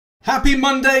Happy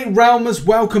Monday, Realmers.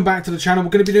 Welcome back to the channel. We're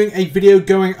going to be doing a video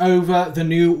going over the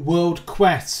new world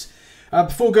quests.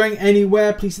 Before going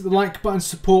anywhere, please hit the like button,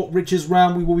 support Rich's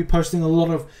Realm. We will be posting a lot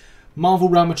of Marvel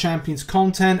Realm of Champions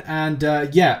content, and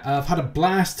yeah, I've had a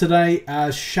blast today.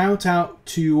 Shout out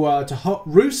to Hot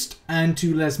Roost and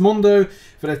to Lesmondo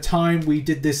for the time we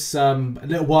did this a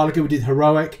little while ago. We did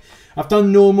heroic. I've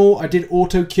done normal, I did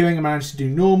auto queuing, I managed to do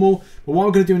normal, but what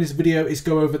I'm going to do in this video is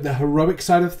go over the heroic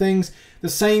side of things. The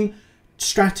same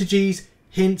strategies,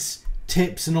 hints,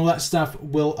 tips and all that stuff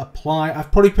will apply.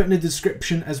 I've probably put in the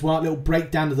description as well a little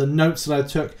breakdown of the notes that I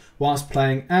took whilst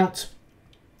playing out.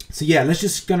 So yeah, let's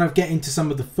just kind of get into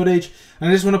some of the footage. And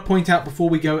I just want to point out before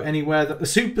we go anywhere that the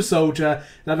super soldier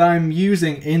that I'm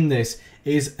using in this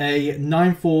is a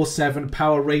 947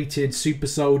 power rated super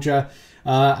soldier.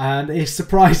 And it's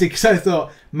surprising because I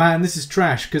thought, man, this is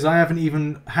trash because I haven't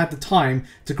even had the time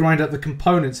to grind up the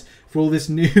components for all this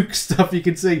nuke stuff. You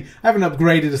can see I haven't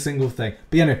upgraded a single thing.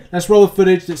 But anyway, let's roll the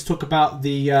footage. Let's talk about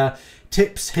the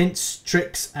tips, hints,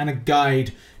 tricks and a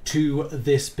guide to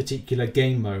this particular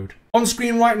game mode. On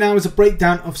screen right now is a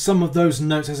breakdown of some of those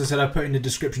notes. As I said, I put in the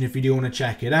description if you do want to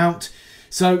check it out.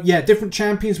 So yeah, different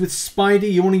champions with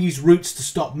Spidey. You want to use roots to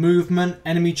stop movement.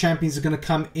 Enemy champions are going to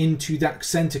come into that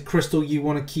center crystal you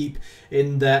want to keep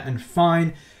in there and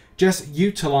fine. Just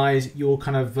utilize your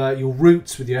kind of your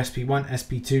roots with your SP1,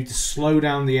 SP2 to slow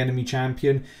down the enemy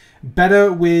champion.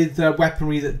 Better with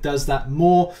weaponry that does that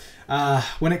more.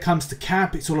 When it comes to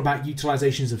cap, it's all about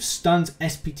utilizations of stuns,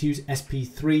 SP2s,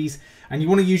 SP3s. And you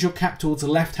want to use your cap towards the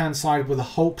left-hand side where the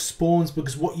Hulk spawns,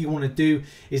 because what you want to do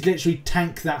is literally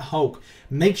tank that Hulk.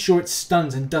 Make sure it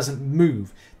stuns and doesn't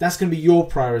move. That's going to be your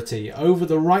priority. Over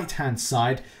the right-hand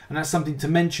side, and that's something to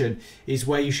mention, is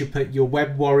where you should put your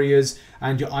Web Warriors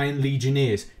and your Iron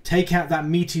Legionnaires. Take out that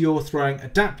Meteor throwing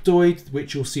Adaptoid,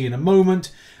 which you'll see in a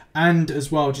moment, and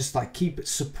as well, just like keep it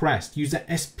suppressed. Use that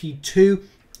SP2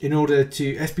 in order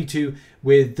to SP2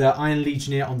 with the Iron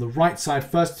Legionnaire on the right side.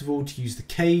 First of all, to use the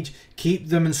cage, keep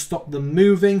them and stop them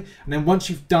moving, and then once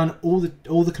you've done all the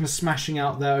kind of smashing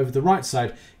out there over the right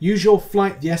side, use your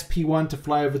flight, the SP1, to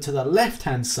fly over to the left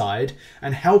hand side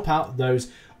and help out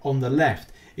those on the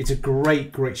left. It's a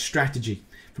great strategy.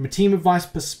 From a team advice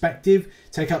perspective,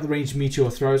 take out the ranged meteor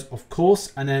throws, of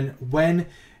course, and then when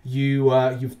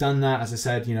you've done that, as I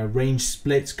said, you know, range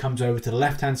splits, comes over to the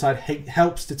left hand side,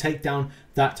 helps to take down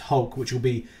that Hulk, which will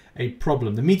be a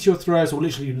problem. The meteor throwers will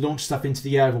literally launch stuff into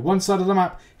the air over one side of the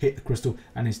map, hit the crystal,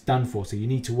 and it's done for. So you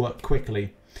need to work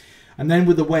quickly. And then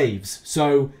with the waves,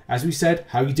 so as we said,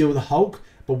 how you deal with the Hulk,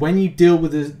 but when you deal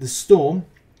with the storm,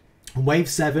 wave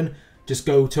 7, just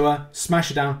go to her, smash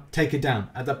her down, take her down.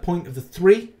 At that point of the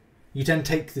 3, you then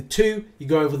take the 2, you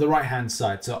go over the right hand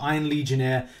side. So Iron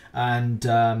Legionnaire and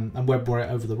Web Warrior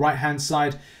over the right hand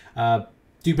side.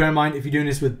 Do bear in mind, if you're doing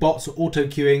this with bots or auto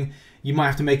queuing, you might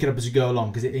have to make it up as you go along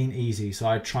because it ain't easy. So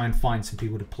I try and find some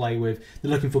people to play with.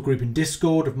 They're looking for a group in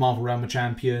Discord of Marvel Realm of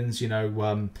Champions, you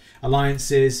know,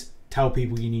 alliances. Tell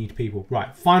people you need people.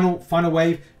 Right, final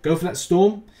wave. Go for that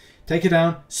storm. Take it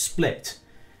down. Split.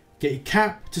 Get your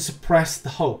cap to suppress the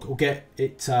Hulk, or get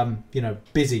it, you know,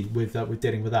 busy with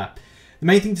dealing with that. The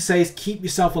main thing to say is keep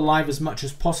yourself alive as much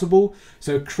as possible.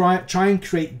 So try and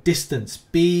create distance.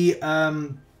 Be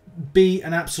an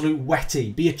absolute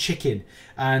wetty. Be a chicken,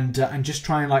 and just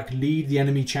try and like lead the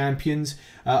enemy champions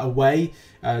away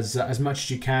as much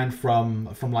as you can from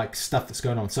like stuff that's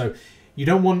going on. So you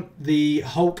don't want the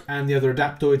Hulk and the other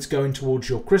Adaptoids going towards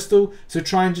your crystal, so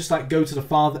try and just like go to the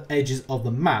farther edges of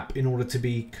the map in order to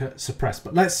be suppressed.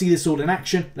 But let's see this all in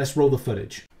action. Let's roll the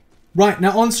footage. Right,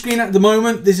 now on screen at the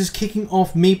moment, this is kicking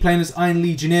off me playing as Iron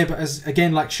Legionnaire, but as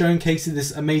again, like showcasing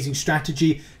this amazing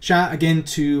strategy. Shout out again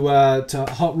to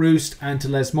Hot Roost and to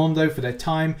Lesmondo for their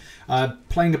time,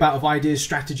 playing about of ideas,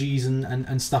 strategies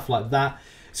and stuff like that.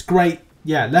 It's great.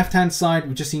 Yeah, left hand side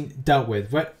we've just seen dealt with.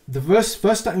 But the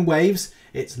first starting waves,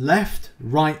 it's left,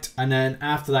 right, and then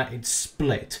after that it's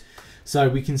split. So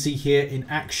we can see here in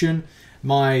action,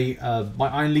 my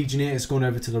Iron Legionnaire has gone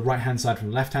over to the right hand side from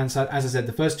the left hand side. As I said,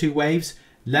 the first 2 waves,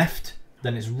 left,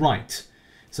 then it's right.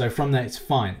 So from there it's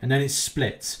fine, and then it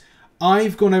splits.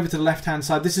 I've gone over to the left hand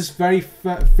side. This is very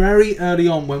early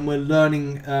on when we're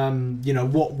learning, you know,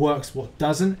 what works, what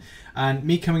doesn't, and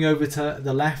me coming over to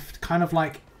the left, kind of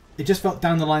like, it just felt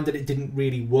down the line that it didn't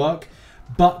really work,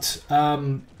 but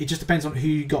it just depends on who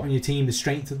you got on your team, the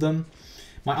strength of them.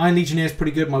 My Iron Legionnaire is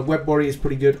pretty good, my Web Warrior is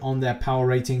pretty good on their power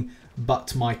rating,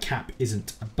 but my cap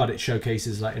isn't. But it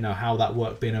showcases, like, you know, how that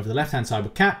worked being over the left hand side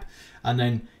with cap, and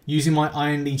then using my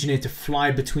Iron Legionnaire to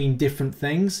fly between different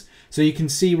things. So you can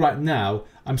see right now,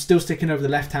 I'm still sticking over the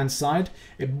left-hand side.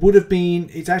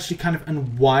 It's actually kind of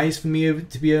unwise for me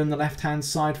to be on the left-hand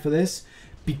side for this,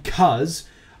 because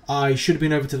I should have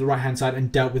been over to the right-hand side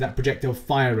and dealt with that projectile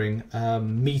firing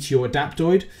Meteor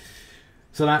Adaptoid.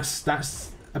 So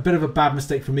that's a bit of a bad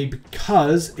mistake for me,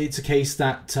 because it's a case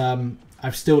that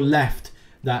I've still left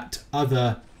that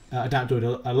other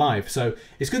Adaptoid alive. So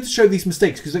it's good to show these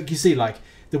mistakes, because like you see, like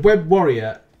the Web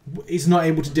Warrior is not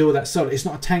able to deal with that solo. It's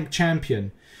not a tank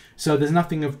champion, so there's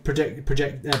nothing of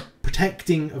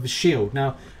protecting of a shield.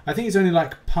 Now I think it's only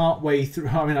like part way through.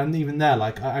 I mean, I'm even there.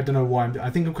 Like I don't know why. I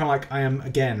think I'm kind of like I am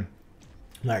again,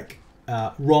 like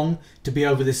wrong to be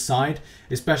over this side,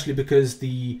 especially because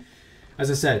as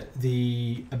I said,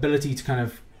 the ability to kind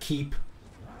of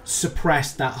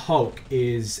suppress that Hulk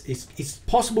it's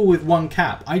possible with one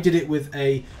cap. I did it with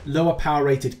a lower power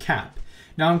rated cap.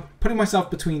 Now I'm putting myself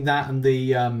between that and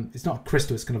the it's not a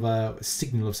crystal, it's kind of a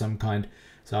signal of some kind.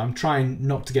 So I'm trying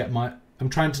not to get I'm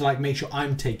trying to like make sure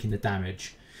I'm taking the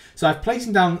damage. So I've placed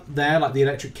him down there like the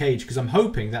electric cage, because I'm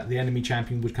hoping that the enemy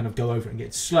champion would kind of go over it and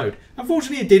get slowed.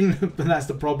 Unfortunately it didn't, but that's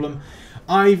the problem.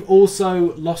 I've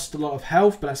also lost a lot of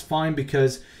health, but that's fine,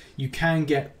 because you can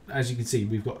get, as you can see,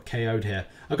 we've got KO'd here.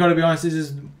 I've got to be honest, this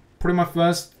is probably my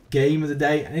first game of the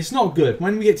day, and it's not good.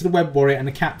 When we get to the Web Warrior and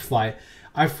the cap fight,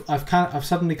 I've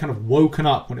suddenly kind of woken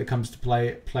up when it comes to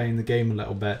playing the game a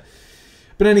little bit.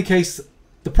 But in any case,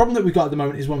 the problem that we've got at the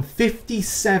moment is we're on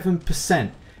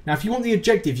 57%. Now, if you want the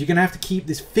objective, you're going to have to keep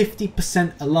this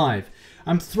 50% alive.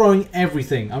 I'm throwing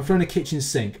everything. I'm throwing a kitchen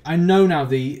sink. I know now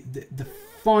the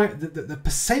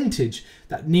percentage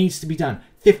that needs to be done.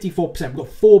 54%. We've got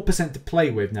 4% to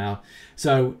play with now.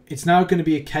 So it's now going to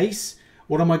be a case.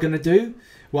 What am I going to do?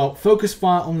 Well, focus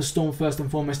fire on the storm first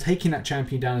and foremost, taking that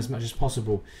champion down as much as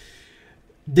possible.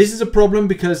 This is a problem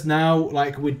because now,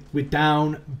 like, we're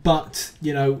down, but,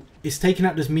 you know, it's taking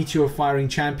out this Meteor firing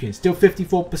champion. Still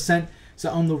 54%. So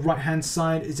on the right-hand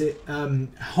side, is it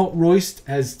Hot Royst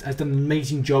has done an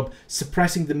amazing job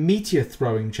suppressing the Meteor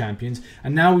throwing champions.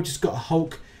 And now we've just got a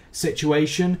Hulk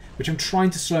situation, which I'm trying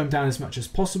to slow him down as much as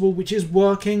possible, which is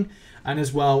working. And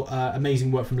as well,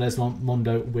 amazing work from Les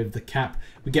Mondo with the cap.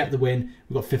 We get the win.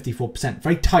 We've got 54%.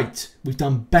 Very tight. We've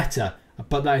done better.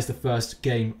 But that is the first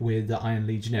game with the Iron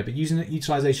Legionnaire. But using the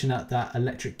utilization at that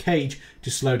electric cage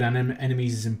to slow down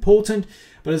enemies is important.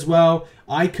 But as well,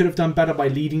 I could have done better by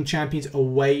leading champions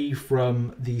away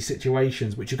from the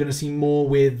situations, which you're going to see more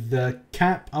with the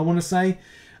cap, I want to say,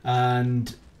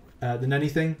 and than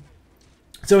anything.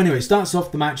 So anyway, starts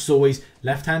off the match as always,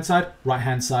 left-hand side,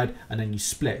 right-hand side, and then you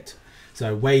split.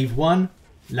 So wave 1,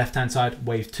 left-hand side,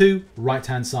 wave 2,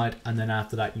 right-hand side, and then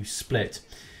after that you split.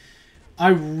 I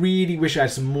really wish I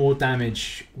had some more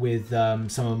damage with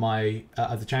some of my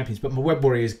other champions, but my Web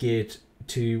Warrior is geared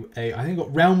to I think I've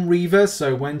got Realm Reaver,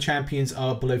 so when champions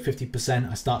are below 50%,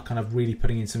 I start kind of really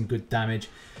putting in some good damage.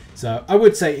 So I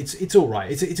would say it's all right.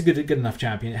 It's a good enough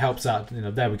champion. It helps out. You know,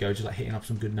 there we go, just like hitting up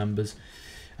some good numbers,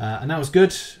 and that was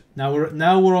good. Now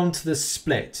we're on to the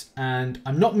split, and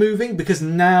I'm not moving because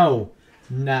now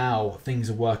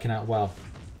things are working out well.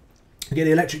 We get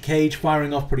the electric cage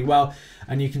firing off pretty well,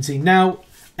 and you can see now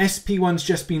SP1's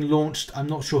just been launched. I'm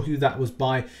not sure who that was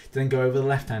by. Then go over the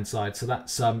left-hand side. So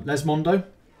that's Les Mondo.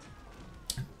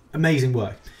 Amazing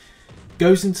work.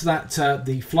 Goes into that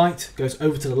the flight, goes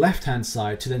over to the left-hand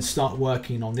side to then start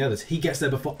working on the others. He gets there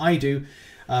before I do,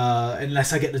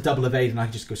 unless I get the double evade, and I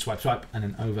can just go swipe, and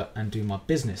then over and do my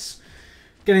business.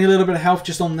 Getting a little bit of health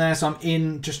just on there, so I'm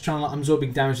in, just trying to, like,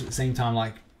 absorbing damage at the same time,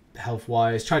 like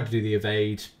health-wise. Tried to do the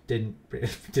evade, didn't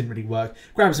really work.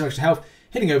 Grabbing some extra health,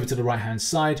 hitting over to the right-hand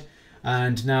side,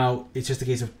 and now it's just a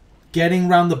case of getting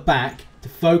round the back to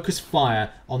focus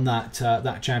fire on that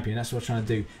that champion. That's what I'm trying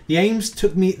to do. The aim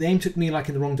took me like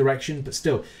in the wrong direction, but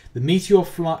still, the Meteor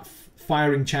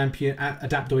firing champion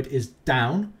Adaptoid is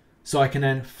down, so I can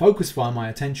then focus fire my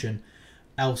attention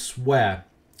elsewhere.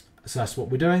 So that's what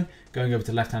we're doing, going over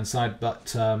to the left-hand side,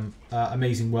 but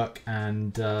amazing work,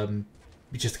 and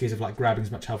it's just a case of like grabbing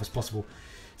as much health as possible.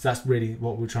 So that's really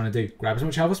what we're trying to do. Grab as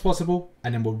much health as possible,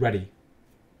 and then we're ready.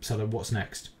 So then what's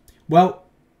next? Well,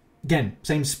 again,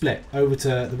 same split. Over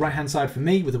to the right-hand side for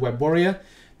me with the Web Warrior.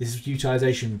 This is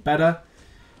utilization better.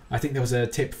 I think there was a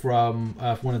tip from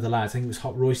one of the lads. I think it was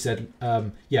Hot Roy said,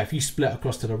 yeah, if you split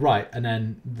across to the right, and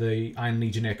then the Iron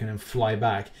Legionnaire can then fly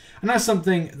back. And that's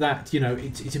something that, you know,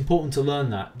 it's important to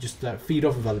learn that. Just feed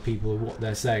off of other people what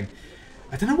they're saying.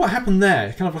 I don't know what happened there.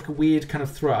 It's kind of like a weird kind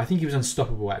of throw. I think he was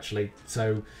unstoppable, actually.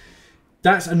 So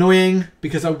that's annoying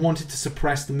because I wanted to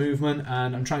suppress the movement,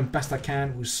 and I'm trying best I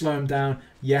can. We'll slow him down.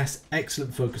 Yes,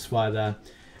 excellent focus fire there.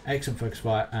 Excellent focus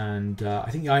fire. And I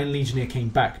think the Iron Legionnaire came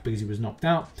back because he was knocked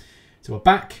out. So we're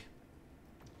back.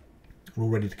 We're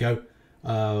all ready to go.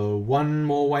 One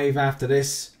more wave after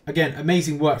this. Again,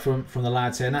 amazing work from the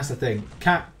lads here, and that's the thing.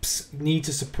 Caps need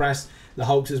to suppress the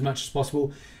Hulks as much as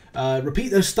possible. Repeat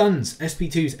those stuns,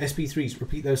 SP2s, SP3s,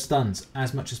 repeat those stuns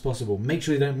as much as possible. Make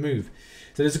sure they don't move.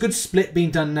 So there's a good split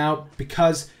being done now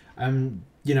because,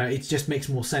 you know, it just makes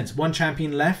more sense. One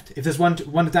champion left. If there's one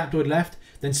Adaptoid left,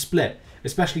 then split.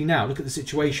 Especially now, look at the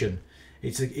situation.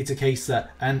 It's a case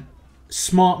that, and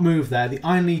smart move there. The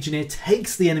Iron Legionnaire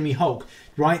takes the enemy Hulk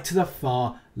right to the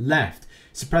far left.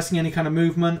 Suppressing any kind of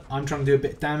movement. I'm trying to do a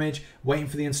bit of damage. Waiting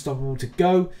for the Unstoppable to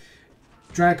go.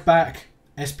 Drag back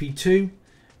SP2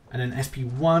 and then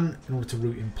SP1 in order to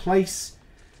root in place.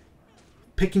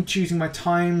 Picking, choosing my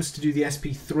times to do the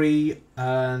SP3,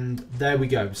 and there we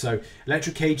go. So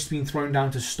Electric Cage has been thrown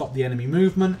down to stop the enemy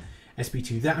movement.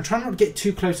 SP2 there. I'm trying not to get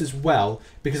too close as well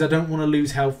because I don't want to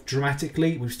lose health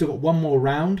dramatically. We've still got one more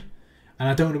round. And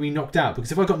I don't want to be knocked out,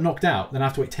 because if I got knocked out, then I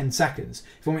have to wait 10 seconds.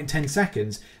 If I wait 10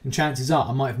 seconds, then chances are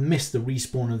I might have missed the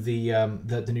respawn of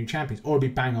the new champions, or I'll be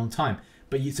bang on time.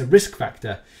 But it's a risk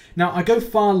factor. Now, I go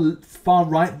far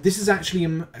right. This is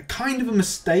actually kind of a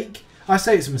mistake. I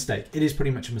say it's a mistake. It is pretty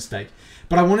much a mistake.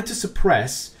 But I wanted to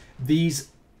suppress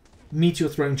these Meteor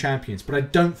throwing champions, but I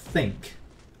don't think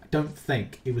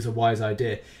it was a wise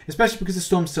idea, especially because the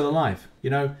Storm's still alive, you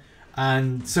know,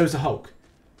 and so's the Hulk.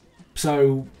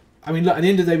 So, I mean, look, at the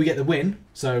end of the day, we get the win.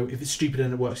 So if it's stupid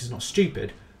and it works, it's not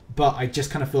stupid. But I just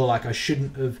kind of feel like I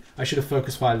should have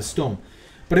focused fire the Storm.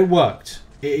 But it worked.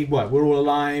 It worked. We're all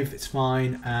alive. It's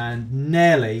fine. And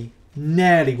nearly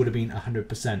would have been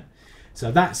 100%.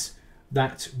 So that's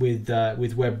that with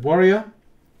Web Warrior.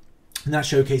 And that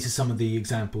showcases some of the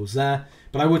examples there.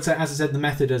 But I would say, as I said, the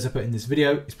method as I put in this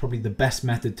video is probably the best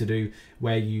method to do,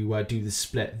 where you do the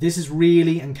split. This is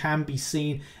really and can be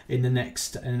seen in the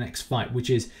next fight,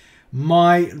 which is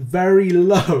my very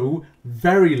low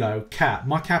cap.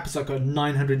 My cap is like a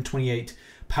 928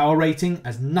 power rating,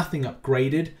 as nothing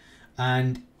upgraded,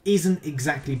 and isn't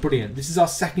exactly brilliant. This is our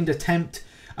second attempt,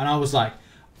 and I was like,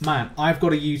 man, I've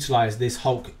got to utilize this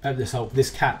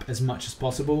cap as much as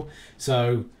possible.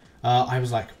 So I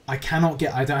was like, I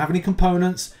don't have any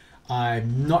components.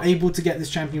 I'm not able to get this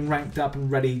champion ranked up and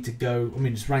ready to go. I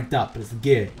mean, it's ranked up, but it's the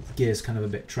gear. The gear's kind of a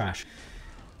bit trash.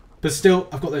 But still,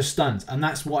 I've got those stuns, and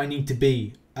that's what I need to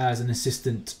be as an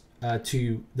assistant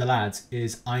to the lads,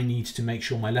 is I need to make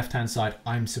sure my left-hand side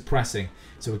I'm suppressing.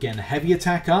 So we're getting a heavy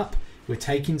attack up. We're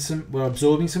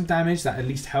absorbing some damage that at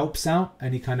least helps out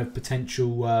any kind of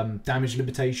potential damage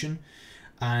limitation.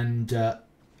 And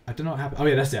I don't know what happened. Oh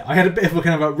yeah, that's it. I had a bit of a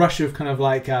kind of a rush of kind of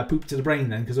like poop to the brain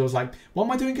then, because I was like, what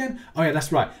am I doing again? Oh yeah,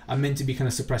 that's right. I'm meant to be kind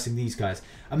of suppressing these guys.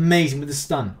 Amazing with the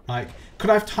stun. Like, could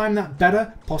I have timed that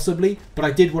better? Possibly, but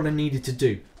I did what I needed to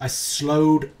do. I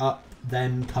slowed up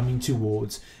them coming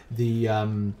towards the I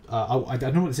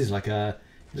don't know what this is, like it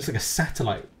looks like a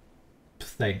satellite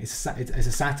thing. It's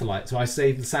a satellite, so I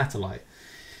saved the satellite.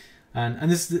 And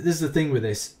this is the thing with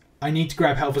this. I need to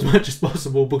grab health as much as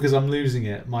possible because I'm losing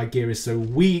it. My gear is so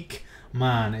weak.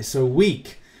 Man, it's so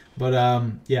weak. But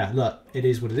yeah, look, it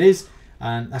is what it is.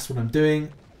 And that's what I'm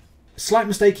doing. Slight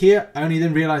mistake here. I only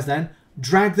then realised then.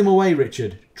 Drag them away,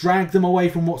 Richard. Drag them away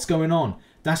from what's going on.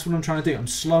 That's what I'm trying to do. I'm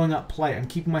slowing up play. I'm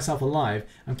keeping myself alive.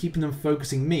 I'm keeping them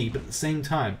focusing me. But at the same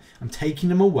time, I'm taking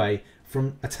them away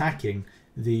from attacking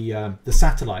the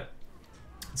satellite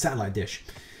dish.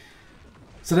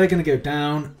 So they're going to go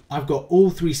down. I've got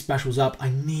all three specials up. I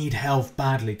need health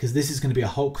badly because this is going to be a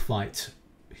Hulk fight,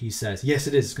 he says. Yes,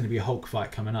 it is. It's going to be a Hulk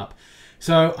fight coming up.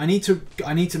 So I need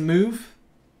to move.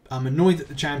 I'm annoyed that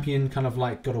the champion kind of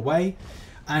like got away.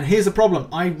 And here's the problem.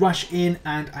 I rush in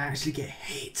and I actually get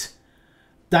hit.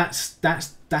 That's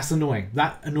annoying.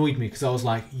 That annoyed me because I was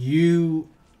like, you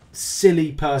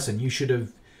silly person. You should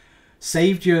have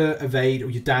saved your evade or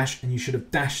your dash, and you should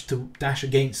have dash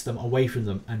against them, away from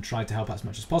them, and tried to help out as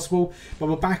much as possible. But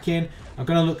we're back in. I'm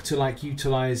going to look to like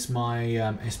utilize my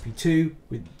SP2.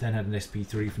 We then had an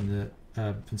SP3 from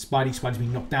Spidey. Spidey's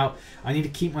been knocked out. I need to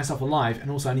keep myself alive, and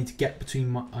also I need to get between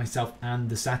myself and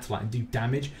the satellite and do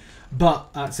damage. But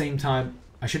at the same time,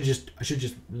 I should have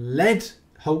just led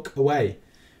Hulk away,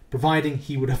 providing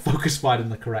he would have focus fired in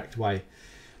the correct way.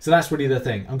 So that's really the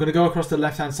thing. I'm going to go across the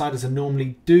left-hand side as I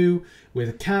normally do with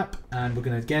a cap, and we're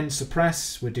going to again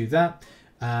suppress. We'll do that,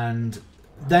 and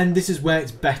then this is where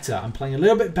it's better. I'm playing a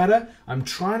little bit better. I'm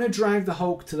trying to drag the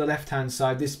Hulk to the left-hand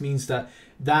side. This means that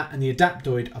and the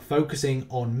Adaptoid are focusing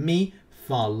on me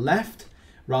far left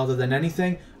rather than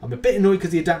anything. I'm a bit annoyed because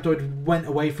the Adaptoid went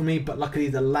away from me, but luckily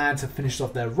the lads have finished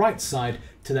off their right side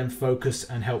to then focus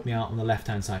and help me out on the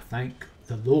left-hand side. Thank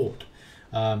the Lord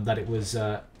that it was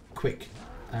quick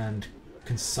and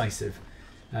concisive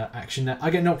action there. I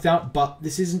get knocked out, but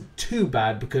this isn't too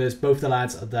bad because both the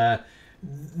lads are there.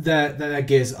 Their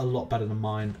gear's a lot better than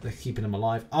mine. They're keeping them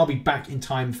alive. I'll be back in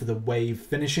time for the wave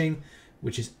finishing,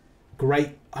 which is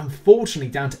great.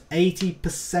 Unfortunately, down to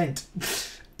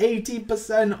 80%.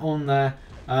 80% on there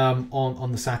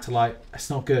on the satellite. That's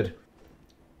not good.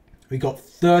 We got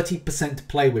 30% to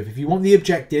play with. If you want the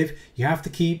objective, you have to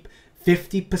keep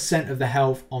 50% of the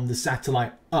health on the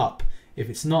satellite up. If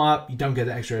it's not up, you don't get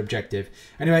the extra objective.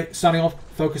 Anyway, starting off,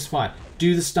 focus fire.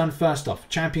 Do the stun first off.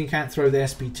 Champion can't throw the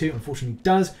SP2. Unfortunately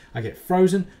does. I get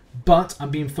frozen, but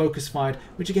I'm being focus fired,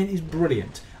 which again is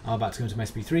brilliant. I'm about to go into my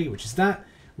SP3, which is that.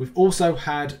 We've also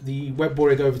had the Web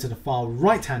Warrior go over to the far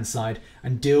right-hand side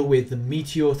and deal with the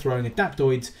Meteor throwing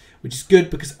Adaptoids, which is good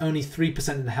because only 3%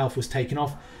 of the health was taken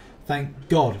off. Thank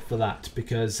God for that,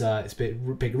 because it's a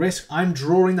big risk. I'm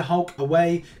drawing the Hulk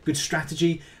away. Good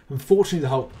strategy. Unfortunately, the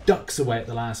Hulk ducks away at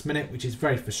the last minute, which is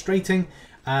very frustrating.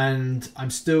 And I'm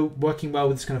still working well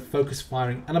with this kind of focus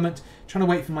firing element. Trying to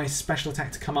wait for my special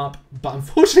attack to come up. But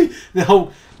unfortunately, the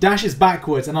Hulk dashes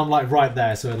backwards, and I'm like right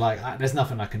there. So like, there's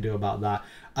nothing I can do about that.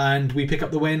 And we pick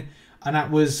up the win. And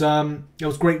that was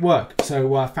great work.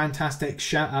 So fantastic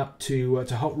shout out to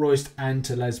Hot Royst and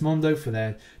to Lesmondo for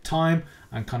their time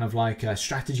and kind of like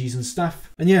strategies and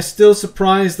stuff. And yeah, still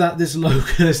surprised that this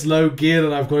low gear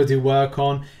that I've got to do work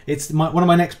on. It's one of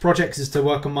my next projects is to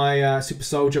work on my Super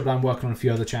Soldier, but I'm working on a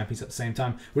few other champions at the same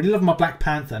time. Really love my Black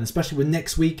Panther, and especially with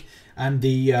next week and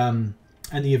the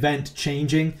event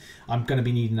changing, I'm going to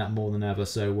be needing that more than ever.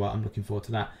 So I'm looking forward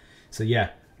to that. So yeah.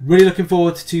 Really looking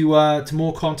forward to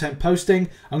more content posting.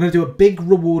 I'm going to do a big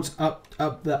rewards up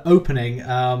the opening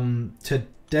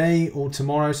today or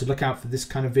tomorrow, so look out for this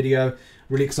kind of video.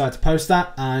 Really excited to post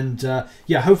that, and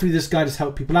yeah, hopefully this guide has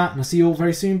helped people out, and I'll see you all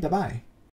very soon. Bye bye.